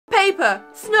paper,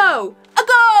 snow, a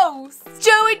ghost.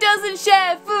 Joey doesn't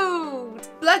share food.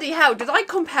 Bloody hell, did I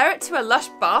compare it to a Lush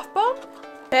bath bomb?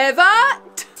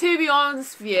 Pivot! To be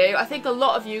honest with you, I think a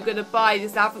lot of you are going to buy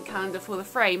this advent calendar for the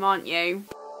frame, aren't you?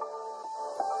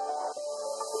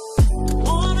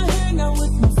 Wanna hang out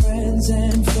with my friends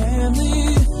and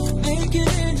family, making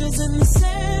angels in the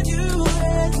sand, you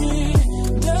and me.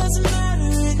 Doesn't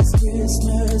matter, it's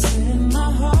Christmas in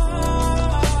my heart.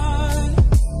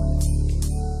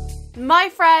 My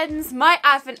friends, my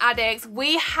advent addicts,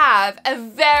 we have a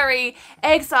very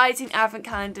exciting advent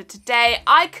calendar today.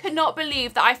 I could not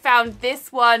believe that I found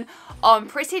this one on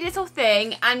Pretty Little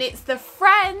Thing, and it's the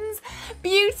Friends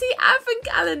Beauty Advent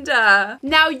Calendar.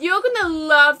 Now, you're gonna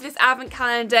love this advent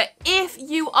calendar if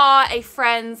you are a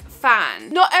Friends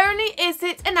fan. Not only is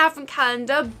it an advent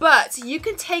calendar, but you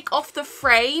can take off the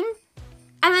frame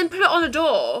and then put it on a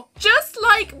door, just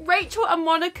like Rachel and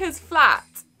Monica's flat.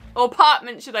 Or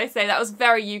apartment, should I say. That was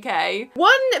very UK.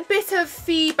 One bit of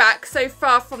feedback so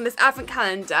far from this advent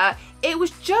calendar, it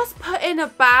was just put in a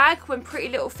bag when Pretty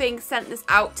Little Thing sent this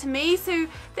out to me, so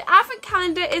the advent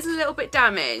calendar is a little bit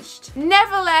damaged.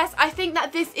 Nevertheless, I think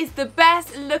that this is the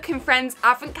best looking Friends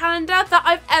advent calendar that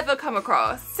I've ever come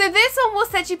across. So this one will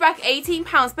set you back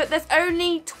 £18, but there's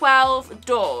only 12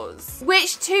 doors,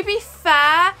 which, to be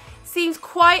fair, seems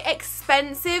quite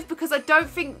expensive because I don't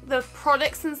think the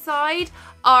products inside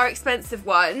are expensive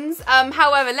ones.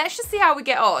 However, let's just see how we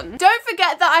get on. Don't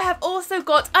forget that I have also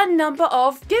got a number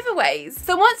of giveaways.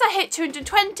 So once I hit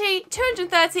 220,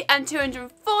 230 and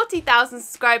 240,000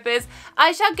 subscribers,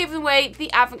 I shall give away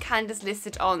the advent calendars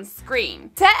listed on screen.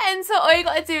 To enter, all you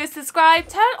gotta do is subscribe,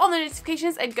 turn on the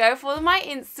notifications and go follow my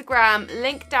Instagram,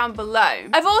 link down below.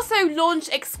 I've also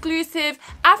launched exclusive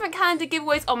advent calendar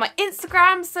giveaways on my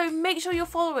Instagram, so make sure you're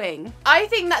following. I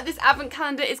think that this advent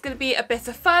calendar is gonna be a bit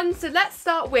of fun, so let's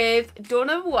start with door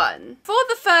number 1. For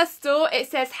the first door, it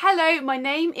says, "Hello, my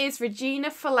name is Regina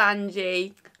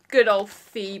Phalange." Good old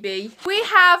Phoebe. We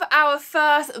have our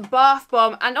first bath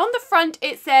bomb, and on the front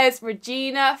it says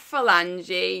Regina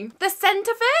Phalange. The scent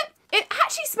of it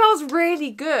actually smells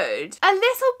really good. A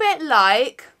little bit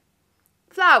like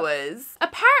flowers.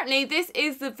 Apparently this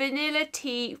is the vanilla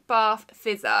tea bath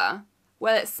fizzer.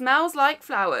 Well, it smells like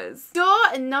flowers.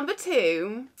 Door number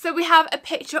 2. So we have a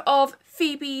picture of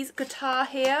Phoebe's guitar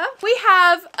here. We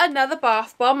have another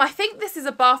bath bomb. I think this is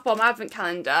a bath bomb advent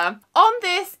calendar. On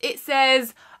this, it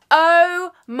says,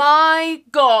 "Oh my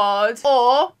God,"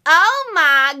 or "Oh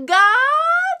my God."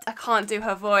 I can't do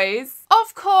her voice.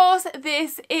 Of course,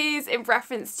 this is in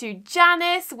reference to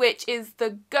Janice, which is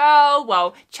the girl,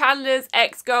 well, Chandler's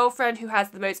ex-girlfriend who has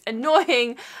the most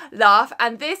annoying laugh.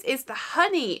 And this is the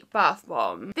honey bath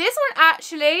bomb. This one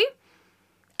actually,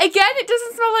 again, it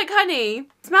doesn't smell like honey.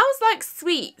 It smells like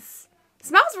sweets. It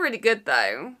smells really good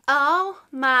though. Oh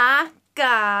my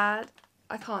God.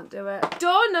 I can't do it.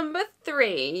 Door number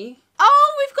 3.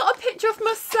 Oh, we've got a picture of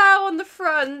Marcel on the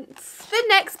front. The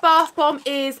next bath bomb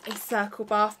is a circle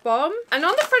bath bomb. And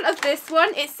on the front of this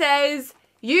one, it says,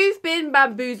 "You've been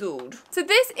bamboozled." So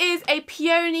this is a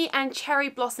peony and cherry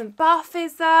blossom bath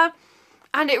fizzer.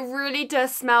 And it really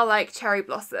does smell like cherry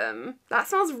blossom. That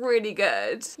smells really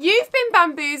good. "You've been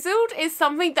bamboozled" is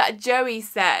something that Joey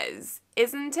says,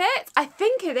 isn't it? I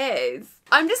think it is.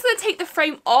 I'm just gonna take the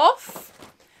frame off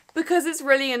because it's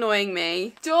really annoying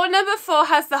me. Door number 4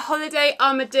 has the holiday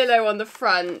armadillo on the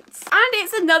front. And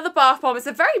it's another bath bomb. It's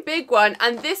a very big one.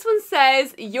 And this one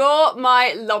says, "You're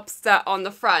my lobster" on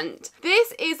the front.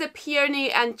 This is a peony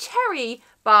and cherry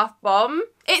bath bomb.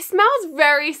 It smells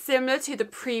very similar to the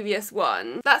previous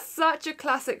one. That's such a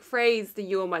classic phrase, the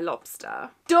 "You're my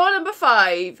lobster." Door number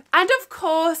 5. And of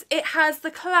course, it has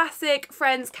the classic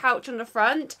Friends couch on the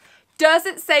front. Does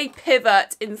it say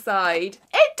pivot inside?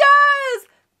 It does!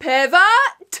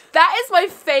 Pivot! That is my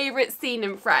favourite scene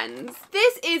in Friends.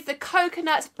 This is the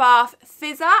coconut bath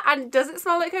fizzer, and does it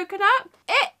smell like coconut?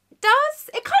 It does.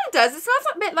 It kind of does. It smells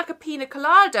a bit like a pina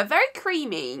colada, very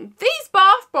creamy. These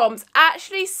bath bombs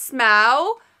actually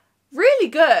smell really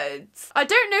good. I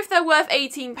don't know if they're worth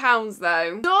 £18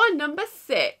 though. Door number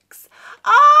 6.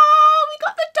 Oh, we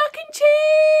got the duck and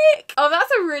chick. Oh,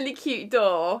 that's a really cute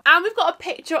door. And we've got a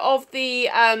picture of the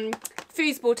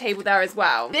foosball table there as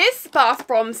well. This bath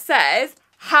bomb says,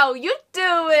 How you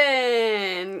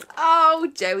doing?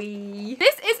 Oh, Joey.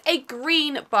 This is a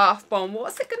green bath bomb.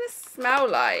 What's it gonna smell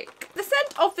like? The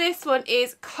scent of this one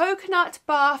is Coconut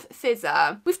Bath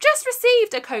Fizzer. We've just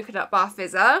received a Coconut Bath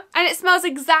Fizzer and it smells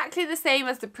exactly the same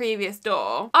as the previous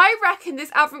door. I reckon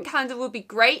this advent calendar will be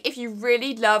great if you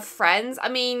really love Friends. I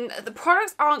mean, the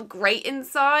products aren't great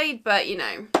inside, but you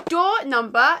know. Door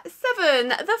number 7,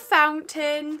 the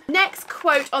fountain. Next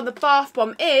quote on the bath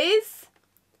bomb is,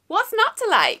 what's not to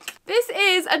like? This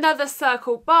is another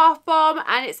circle bath bomb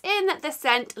and it's in the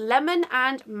scent lemon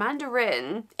and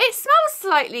mandarin. It smells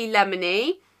slightly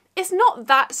lemony. It's not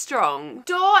that strong.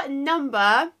 Door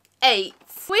number 8.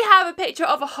 We have a picture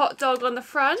of a hot dog on the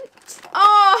front.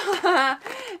 Oh,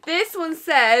 this one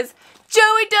says,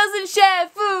 Joey doesn't share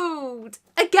food.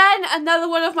 Again, another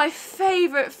one of my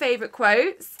favourite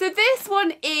quotes. So this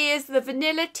one is the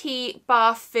Vanilla Tea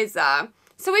Bath Fizzer.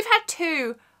 So we've had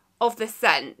 2 of the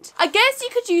scent. I guess you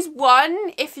could use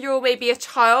 1 if you're maybe a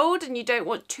child and you don't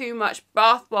want too much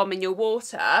bath bomb in your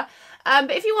water.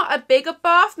 But if you want a bigger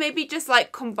bath, maybe just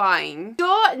like combine.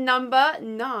 Door number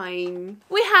 9.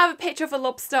 We have a picture of a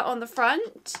lobster on the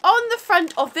front. On the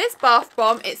front of this bath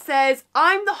bomb, it says,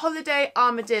 I'm the holiday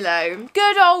armadillo.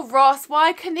 Good old Ross,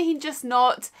 why couldn't he just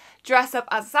not dress up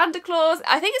as Santa Claus?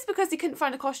 I think it's because he couldn't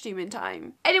find a costume in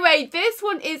time. Anyway, this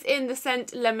one is in the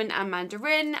scent lemon and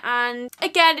mandarin, and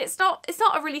again, it's not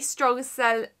a really strong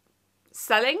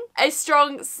a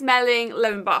strong smelling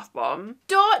lemon bath bomb.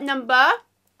 Door number,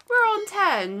 we're on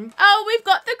 10. Oh, we've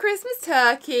got the Christmas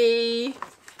turkey.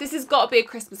 This has got to be a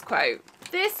Christmas quote.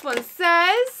 This one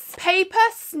says, paper,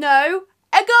 snow,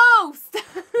 a ghost.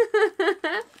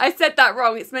 I said that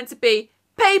wrong. It's meant to be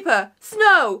paper,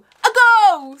 snow, a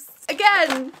ghost.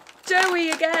 Again,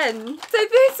 Joey again. So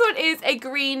this one is a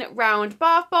green round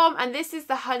bath bomb and this is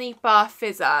the honey bath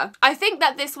fizzer. I think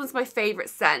that this one's my favourite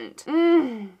scent.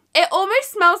 It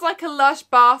almost smells like a Lush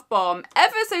bath bomb,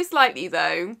 ever so slightly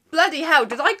though. Bloody hell,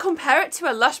 did I compare it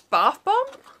to a Lush bath bomb?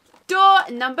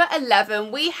 Door number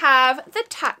 11, we have the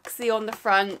taxi on the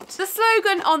front. The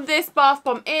slogan on this bath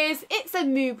bomb is, it's a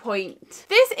moo point.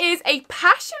 This is a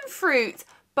passion fruit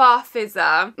bath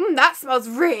fizzer. That smells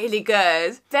really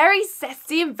good. Very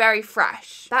zesty and very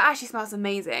fresh. That actually smells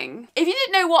amazing. If you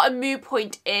didn't know what a moo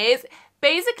point is,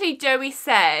 basically Joey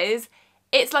says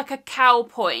it's like a cow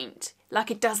point. Like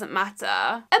it doesn't matter.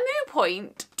 A moo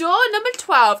point. Door number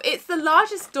 12, it's the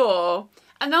largest door.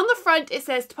 And on the front it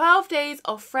says 12 days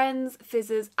of Friends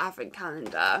Fizzers Advent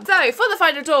Calendar. So for the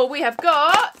final door we have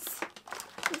got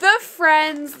the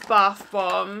Friends Bath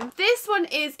Bomb. This one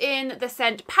is in the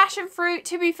scent Passion Fruit.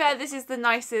 To be fair, this is the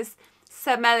nicest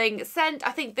smelling scent.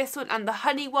 I think this one and the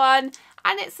honey one.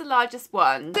 And it's the largest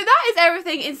one. So that is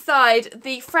everything inside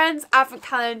the Friends Advent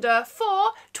Calendar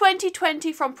for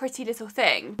 2020 from Pretty Little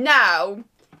Thing. Now,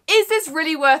 is this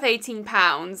really worth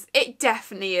 £18? It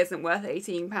definitely isn't worth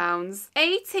 £18.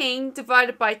 18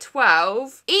 divided by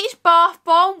 12. Each bath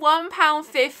bomb,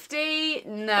 £1.50.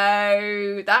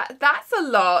 No, that's a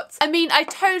lot. I mean, I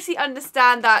totally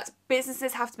understand that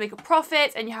businesses have to make a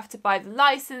profit and you have to buy the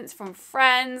license from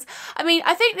Friends. I mean,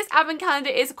 I think this advent calendar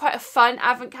is quite a fun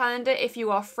advent calendar if you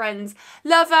are Friends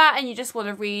lover and you just want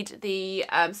to read the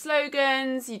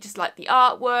slogans, you just like the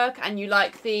artwork and you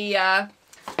like the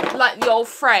old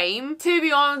frame. To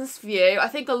be honest with you, I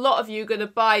think a lot of you are going to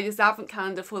buy this advent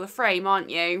calendar for the frame, aren't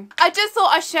you? I just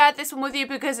thought I'd share this one with you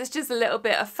because it's just a little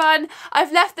bit of fun.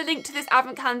 I've left the link to this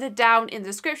advent calendar down in the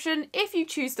description if you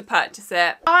choose to purchase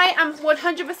it. I am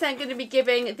 100% going to be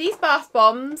giving these bath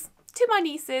bombs to my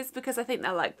nieces because I think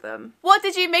they'll like them. What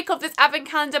did you make of this advent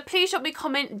calendar? Please drop me a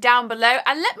comment down below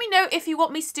and let me know if you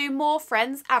want me to do more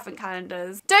Friends advent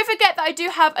calendars. Don't forget that I do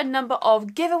have a number of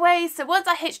giveaways, so once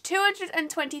I hit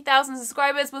 220,000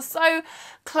 subscribers, we're so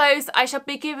close, I shall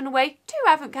be giving away 2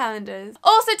 advent calendars.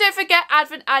 Also, don't forget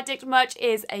Advent Addict merch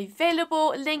is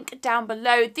available, link down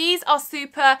below. These are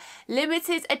super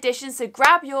limited editions, so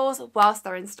grab yours whilst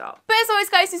they're in stock. But as always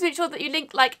guys, just make sure that you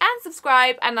link, like and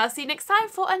subscribe, and I'll see you next time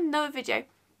for another video.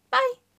 Bye!